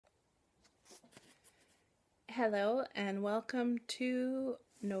Hello and welcome to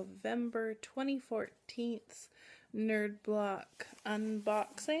November 2014's Nerd Block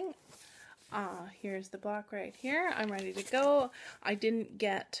unboxing. Here's the block right here. I'm ready to go. I didn't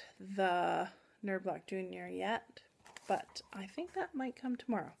get the Nerd Block Junior yet, but I think that might come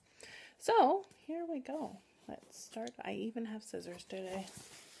tomorrow. So here we go. Let's start. I even have scissors today.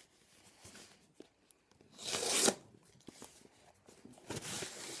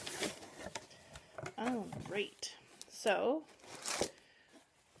 Oh, great. So,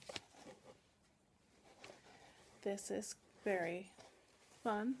 this is very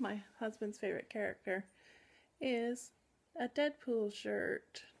fun. My husband's favorite character is a Deadpool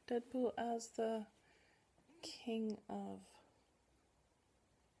shirt. Deadpool as the king of...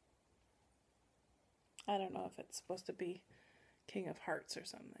 I don't know if it's supposed to be King of Hearts or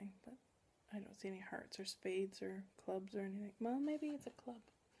something, but I don't see any hearts or spades or clubs or anything. Well, maybe it's a club.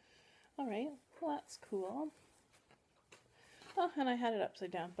 Alright, well that's cool. Oh, and I had it upside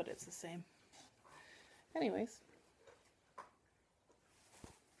down, but it's the same. Anyways.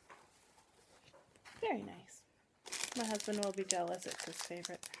 Very nice. My husband will be jealous, it's his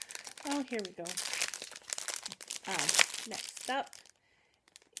favorite. Oh, here we go. Next up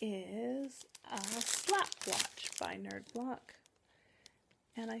is a Slapwatch by Nerd Block.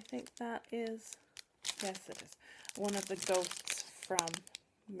 And I think that is, yes it is, one of the ghosts from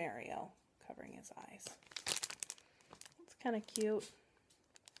Mario covering his eyes. It's kind of cute.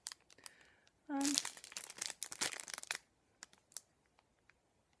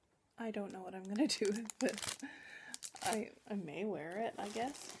 I don't know what I'm going to do with it. I may wear it, I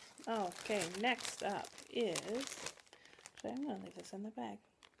guess. Okay, next up is... Actually, I'm going to leave this in the bag.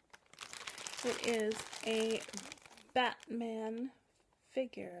 It is a Batman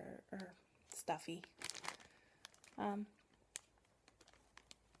figure, or stuffy.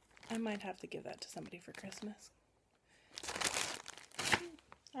 I might have to give that to somebody for Christmas.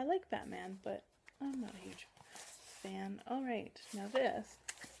 I like Batman, but I'm not a huge fan. Alright, now this,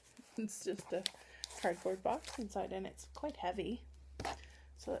 it's just a cardboard box inside, and it's quite heavy.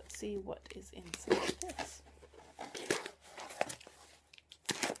 So let's see what is inside this.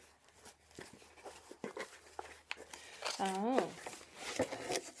 Oh,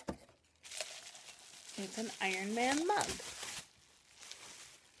 it's an Iron Man mug.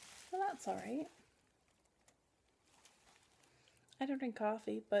 Well, that's alright. I don't drink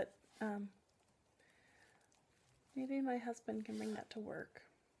coffee, but maybe my husband can bring that to work.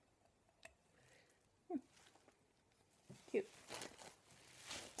 Cute.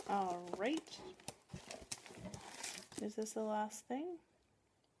 Alright. Is this the last thing?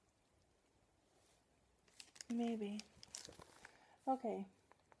 Maybe. Okay.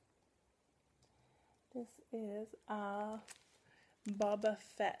 This is a Boba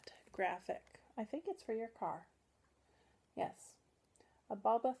Fett graphic. I think it's for your car. Yes. A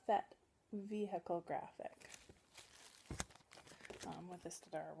Boba Fett vehicle graphic. With the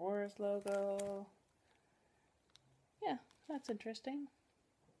Star Wars logo. Yeah, that's interesting.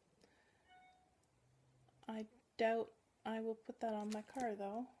 I doubt I will put that on my car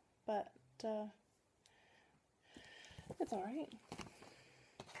though, but it's alright.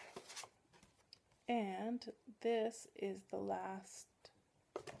 And this is the last,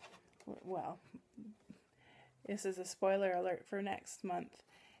 well, this is a spoiler alert for next month.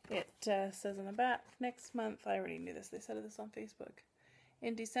 It says on the back, next month, I already knew this, they said this on Facebook.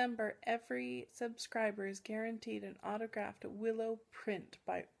 In December, every subscriber is guaranteed an autographed Willow print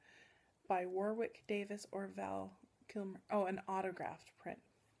by Warwick Davis or Val Kilmer. Oh, an autographed print.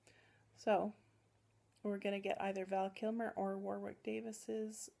 So, we're going to get either Val Kilmer or Warwick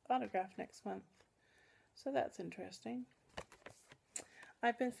Davis's autograph next month. So that's interesting.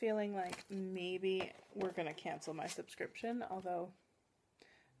 I've been feeling like maybe we're going to cancel my subscription, although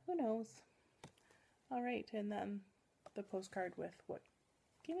who knows. Alright, and then the postcard with what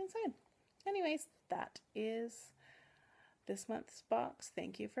came inside. Anyways, that is this month's box.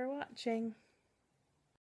 Thank you for watching.